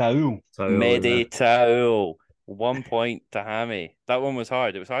 Mehdi Taoul. Mehdi Taoul. 1 point to Hammy. That one was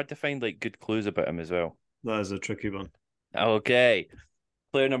hard. It was hard to find like good clues about him as well. that is a tricky one. Okay.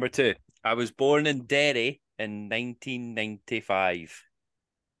 Player number 2. I was born in Derry in 1995.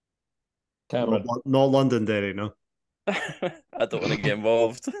 Cameron. Not Londonderry, no. I don't want to get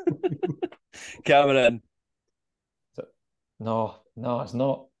involved. Cameron. No, it's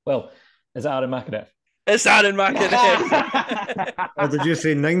not. Well, is it Aaron McAdam? It's Aaron McAdam. Oh, did you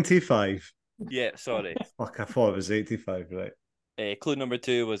say 95? Yeah, sorry. Fuck, I thought it was 85, right? Clue number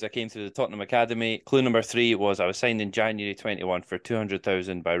 2 was I came through the Tottenham Academy. Clue number 3 was I was signed in January 21 for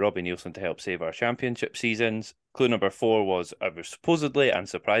 200,000 by Robbie Nielsen to help save our championship seasons. Clue number 4 was I was supposedly and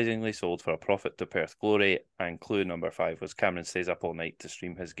surprisingly sold for a profit to Perth Glory. And clue number 5 was Cameron stays up all night to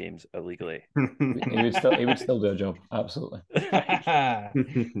stream his games illegally. He would still do a job, absolutely.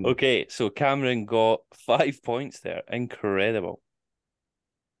 Okay, so Cameron got 5 points there. Incredible.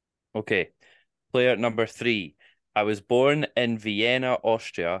 Okay, player number 3. I was born in Vienna,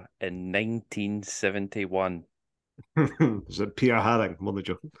 Austria in 1971. Is it Peter Haring? I'm only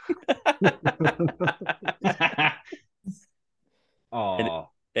joking. Oh.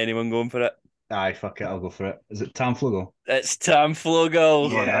 Anyone going for it? Aye, fuck it, I'll go for it. Is it Tam Flugel? It's Tam Flogel.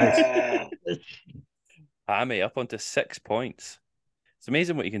 Yeah. Hammy up onto 6 points. It's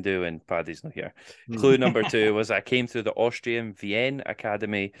amazing what you can do when Paddy's not here. Clue number 2 was I came through the Austrian Vienna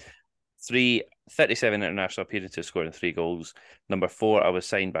Academy. 37 international appearances, scoring 3 goals. Number 4, I was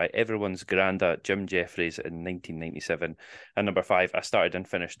signed by everyone's granda, Jim Jeffries, in 1997. And number 5, I started and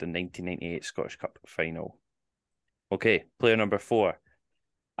finished the 1998 Scottish Cup final. Okay, player number 4.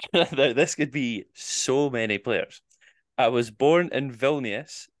 This could be so many players. I was born in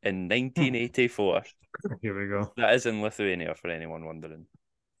Vilnius in 1984. Here we go. That is in Lithuania, for anyone wondering.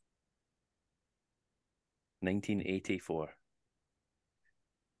 1984.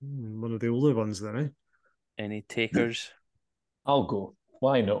 One of the older ones then, eh? Any takers? I'll go.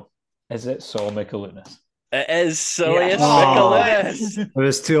 Why no? Is it Saul Michaelunas? It is Silius Oh. Michaelis. It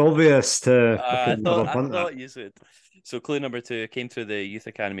was too obvious to I fucking have a thought punt that. you would. So clue number 2, came through the Youth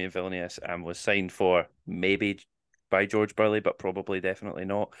Academy in Vilnius and was signed for maybe by George Burley, but probably definitely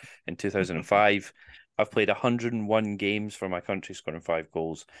not, in 2005. I've played 101 games for my country, scoring 5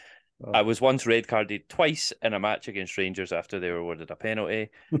 goals. Oh. I was once red carded twice in a match against Rangers after they were awarded a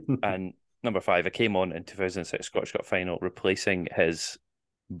penalty. And number 5, I came on in 2006 Scottish Cup final, replacing his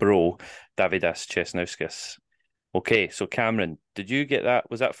bro, Davidas Chesnauskas. Okay, so Cameron, did you get that?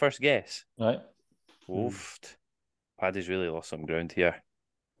 Was that first guess? Right. Oofed. Paddy's really lost some ground here.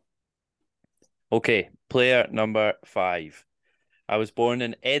 Okay, player number 5. I was born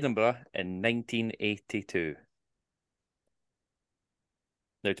in Edinburgh in 1982.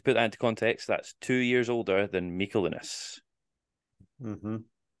 Now, to put that into context, that's 2 years older than Mikolinus. Mm-hmm.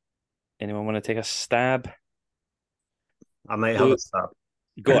 Anyone want to take a stab? I might have a stab.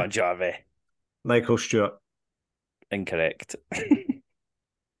 Go on, Jarvey. Michael Stewart. Incorrect.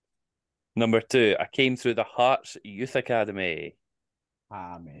 Number 2, I came through the Hearts Youth Academy.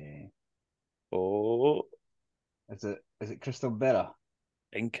 Cammy. Oh, Is it Crystal Better?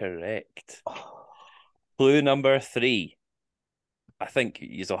 incorrect. Oh. Clue number 3. I think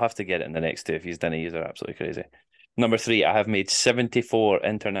you'll have to get it in the next 2 if you've done it. You're absolutely crazy. Number 3, I have made 74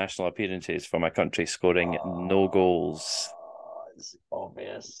 international appearances for my country, scoring no goals. It's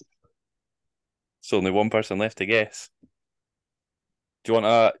obvious. It's only one person left to guess. Do you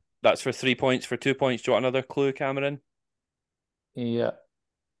want that's for 3 points, for 2 points. Do you want another clue, Cameron? Yeah.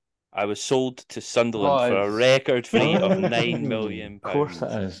 I was sold to Sunderland for a record fee of £9 million. Of course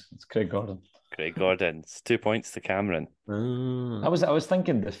it is. It's Craig Gordon. Craig Gordon. It's 2 points to Cameron. I was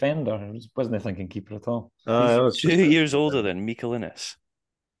thinking defender. I wasn't thinking keeper at all. He's 2 years older than Mikolinus.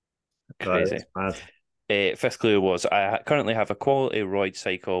 Crazy. Mad. 5th clue was, I currently have a quality roid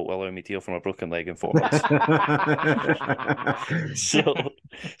cycle while allowing me to heal from a broken leg in 4 months. So,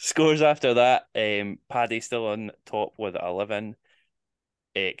 scores after that, Paddy's still on top with 11.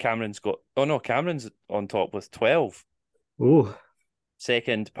 Cameron's on top with 12. Oh.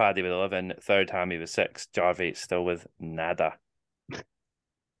 Second, Paddy with 11. Third, Hammy with 6. Jarvey still with nada.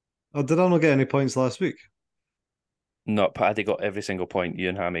 Oh, did I not get any points last week? No, Paddy got every single point. You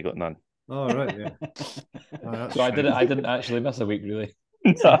and Hammy got none. Oh, right, yeah. So I didn't actually miss a week, really.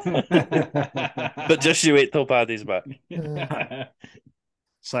 But just you wait till Paddy's back.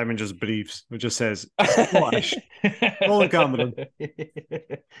 Simon just breathes. It just says, Splash. All Cameron.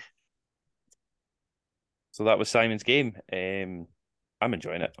 So that was Simon's game. I'm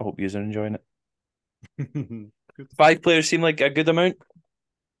enjoying it. I hope you're enjoying it. 5 players seem like a good amount.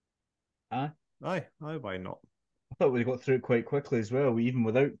 Aye, why not? I thought we got through it quite quickly as well, even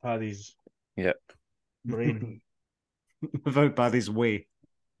without Paddy's brain. Without Paddy's way.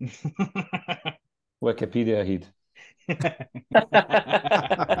 Wikipedia heed.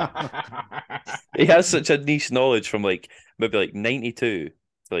 He has such a niche knowledge from maybe 92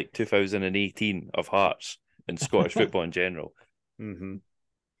 to 2018 of Hearts and Scottish football in general. Mm-hmm.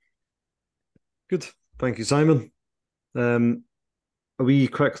 Good. Thank you, Simon. A wee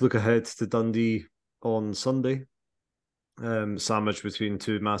quick look ahead to Dundee on Sunday. Sandwiched between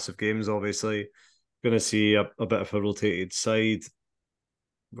 2 massive games, obviously. Going to see a bit of a rotated side.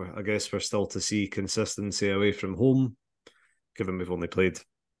 I guess we're still to see consistency away from home, given we've only played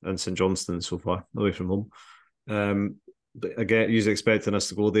in St Johnstone so far, away from home. But again, he's expecting us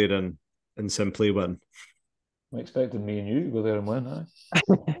to go there and simply win. I'm expecting me and you to go there and win,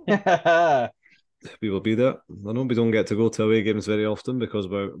 huh? We will be there. I know we don't get to go to away games very often because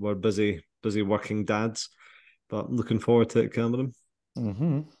we're busy working dads, but looking forward to it, Cameron.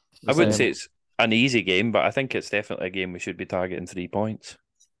 Mm-hmm. I wouldn't say it's an easy game, but I think it's definitely a game we should be targeting 3 points.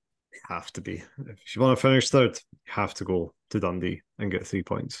 Have to be. If you want to finish third, you have to go to Dundee and get 3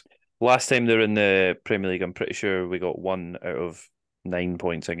 points. Last time they were in the Premier League, I'm pretty sure we got 1 out of 9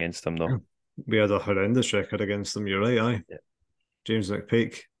 points against them, though. We had a horrendous record against them, you're right, aye. Yeah. James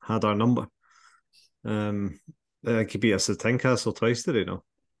McPake had our number. He beat us at Tynecastle twice, did he no?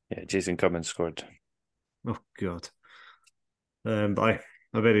 Yeah, Jason Cummins scored. Oh, God. But aye,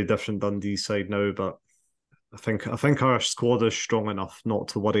 a very different Dundee side now, but I think our squad is strong enough not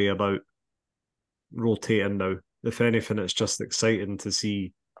to worry about rotating now. If anything, it's just exciting to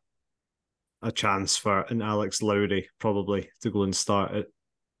see a chance for an Alex Lowry probably to go and start it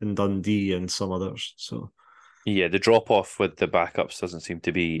in Dundee and some others. So yeah, the drop off with the backups doesn't seem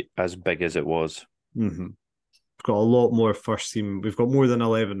to be as big as it was. Mm-hmm. We've got a lot more first team. We've got more than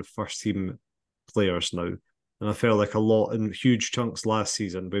 11 first team players now. And I felt like a lot in huge chunks last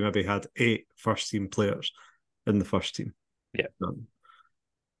season. We maybe had 8 first team players in the first team. Yeah.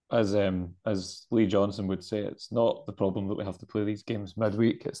 As Lee Johnson would say, it's not the problem that we have to play these games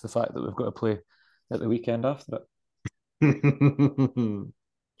midweek. It's the fact that we've got to play at the weekend after it.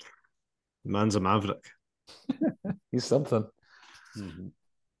 Man's a maverick. He's something.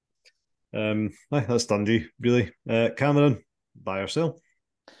 Mm-hmm. That's Dundee, really. Cameron, buy or sell?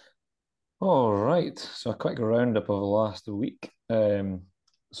 All right. So a quick roundup of the last week. So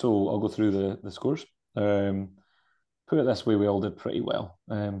I'll go through the scores. Put it this way, we all did pretty well.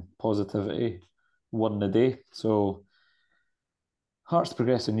 Positivity won the day. So Hearts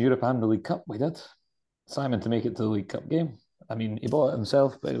progressed in Europe and the League Cup. We did. Simon to make it to the League Cup game. I mean, he bought it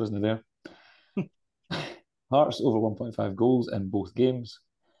himself, but he wasn't there. Hearts over 1.5 goals in both games.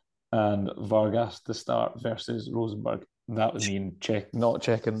 And Vargas to start versus Rosenborg. That would mean not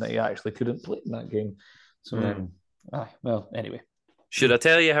checking that he actually couldn't play in that game. So, well, anyway. Should I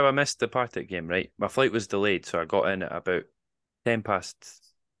tell you how I missed the Partick game, right? My flight was delayed, so I got in at about 10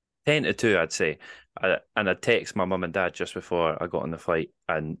 to 2, I'd say. And I text my mum and dad just before I got on the flight,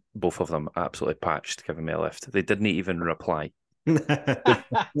 and both of them absolutely patched giving me a lift. They didn't even reply. So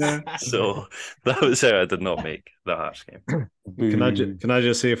that was how I did not make the Hearts game. Can I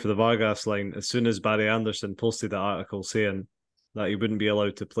just say for the Vargas line, as soon as Barry Anderson posted that article saying that he wouldn't be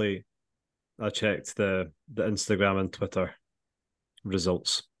allowed to play, I checked the Instagram and Twitter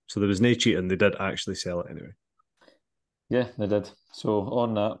results. So there was no cheating. They did actually sell it anyway. Yeah, they did. So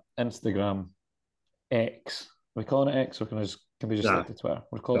on that Instagram X, are we calling it X, or can we just stick to Twitter?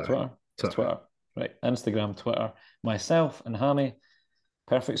 We'll call it Twitter. It's Twitter. Right. Instagram, Twitter. Myself and Hammy,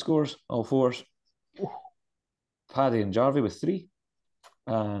 perfect scores, all fours. Paddy and Jarvie with 3.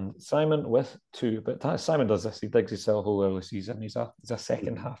 And Simon with 2. But Simon does this. He digs himself a whole early season. He's a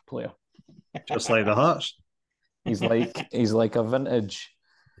second half player. Just like the Hearts. He's like a vintage.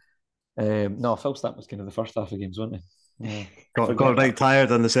 No, Phil Stamp was kind of the first half of games, wasn't he? Yeah. Got right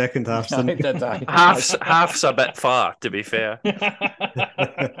tired in the second half. Half's a bit far, to be fair.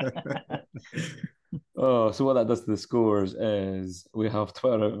 Oh, so what that does to the scores is we have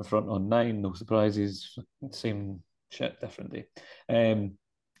Twitter out in front on 9, no surprises, same shit, different day.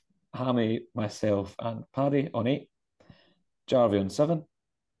 Hammy, myself, and Paddy on 8, Jarvie on 7,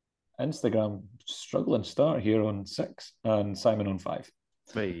 Instagram struggling start here on 6, and Simon on 5.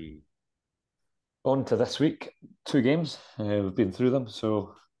 Hey. On to this week, 2 games. We've been through them.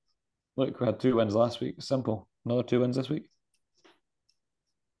 So, look, we had 2 wins last week. Simple. Another 2 wins this week.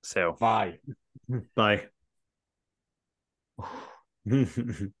 So, Bye.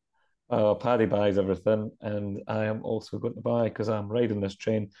 Paddy buys everything, and I am also going to buy because I'm riding this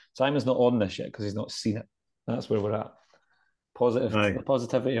train. Simon's not on this yet because he's not seen it. That's where we're at. The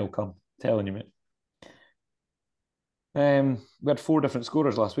positivity will come. Telling you, mate. We had 4 different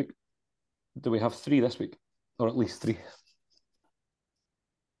scorers last week. Do we have 3 this week? Or at least 3?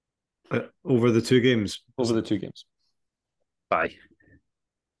 Over the 2 games? Over the 2 games. Bye.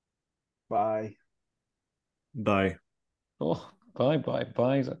 Oh,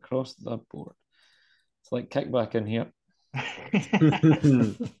 buys across the board. It's like kickback in here.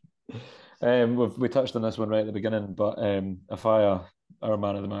 We touched on this one right at the beginning, but Afaya, our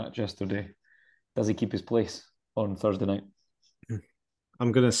man of the match yesterday, does he keep his place on Thursday night?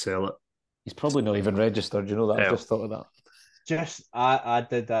 I'm going to sell it. He's probably not even registered. You know that? I've just thought of that. I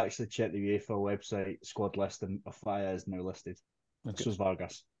did actually check the UEFA website squad list, and Afaya is now listed. Okay. So is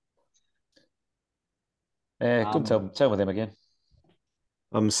Vargas. Go tell with him again.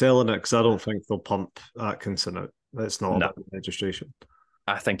 I'm selling it because I don't think they'll pump Atkinson out. It's not about the registration.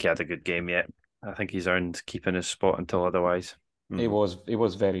 I think he had a good game yet. I think he's earned keeping his spot until otherwise. He was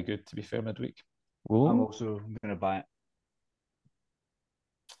very good, to be fair, midweek. Ooh. I'm also going to buy it.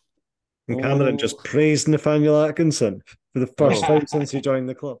 And Cameron just praised Nathaniel Atkinson for the first time since he joined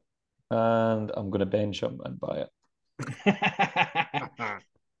the club. And I'm going to bench him and buy it.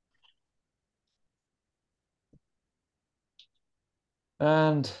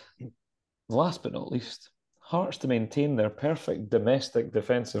 And last but not least, Hearts to maintain their perfect domestic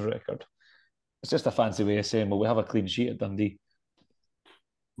defensive record. It's just a fancy way of saying, well, we have a clean sheet at Dundee.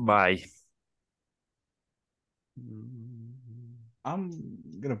 Bye. I'm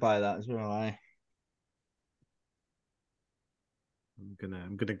gonna buy that as well. I'm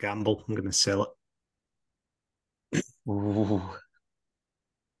gonna gamble. I'm gonna sell it. Ooh.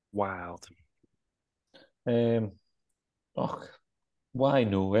 Wild. Why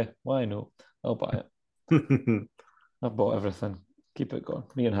no? Why no? I'll buy it. I've bought everything. Keep it going.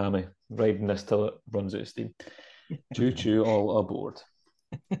 Me and Hammy riding this till it runs out of steam. Choo all aboard.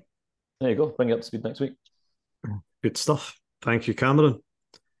 There you go. Bring you up to speed next week. Good stuff. Thank you, Cameron.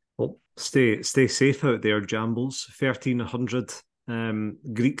 Well, stay safe out there, Jambles. 1,300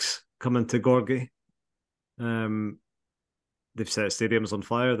 Greeks coming to Gorgie. They've set stadiums on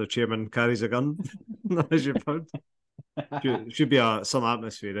fire. Their chairman carries a gun, as you've heard. Should be some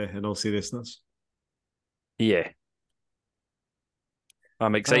atmosphere, in all seriousness. Yeah.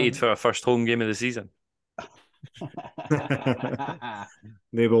 I'm excited for our first home game of the season.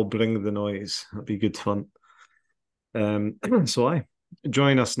 They will bring the noise. It'll be good fun. So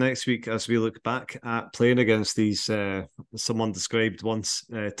join us next week as we look back at playing against these, someone described once,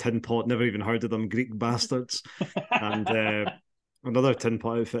 tin pot, never even heard of them, Greek bastards, and another tin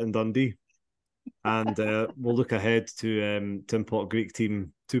pot outfit in Dundee. And we'll look ahead to Tin Pot Greek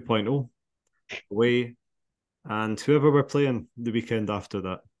Team 2.0 away, and whoever we're playing the weekend after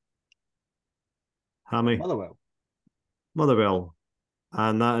that. Hammy, Motherwell,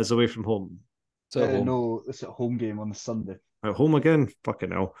 and that is away from home. So no, it's at home game on the Sunday. At home again?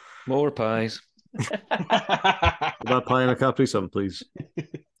 Fucking hell. more pies. That pie and a Capri Sun, please.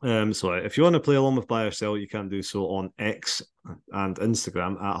 So if you want to play along with Buy or Sell, you can do so on X and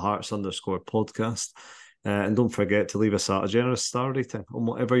Instagram at Hearts_podcast. And don't forget to leave us a generous star rating on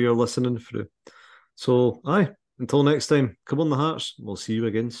whatever you're listening through. So, until next time, come on the Hearts. We'll see you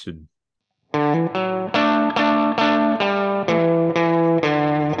again soon. Bow,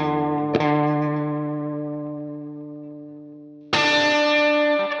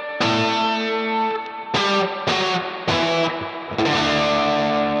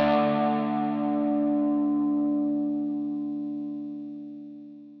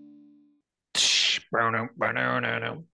 bow, bow, bow, bow.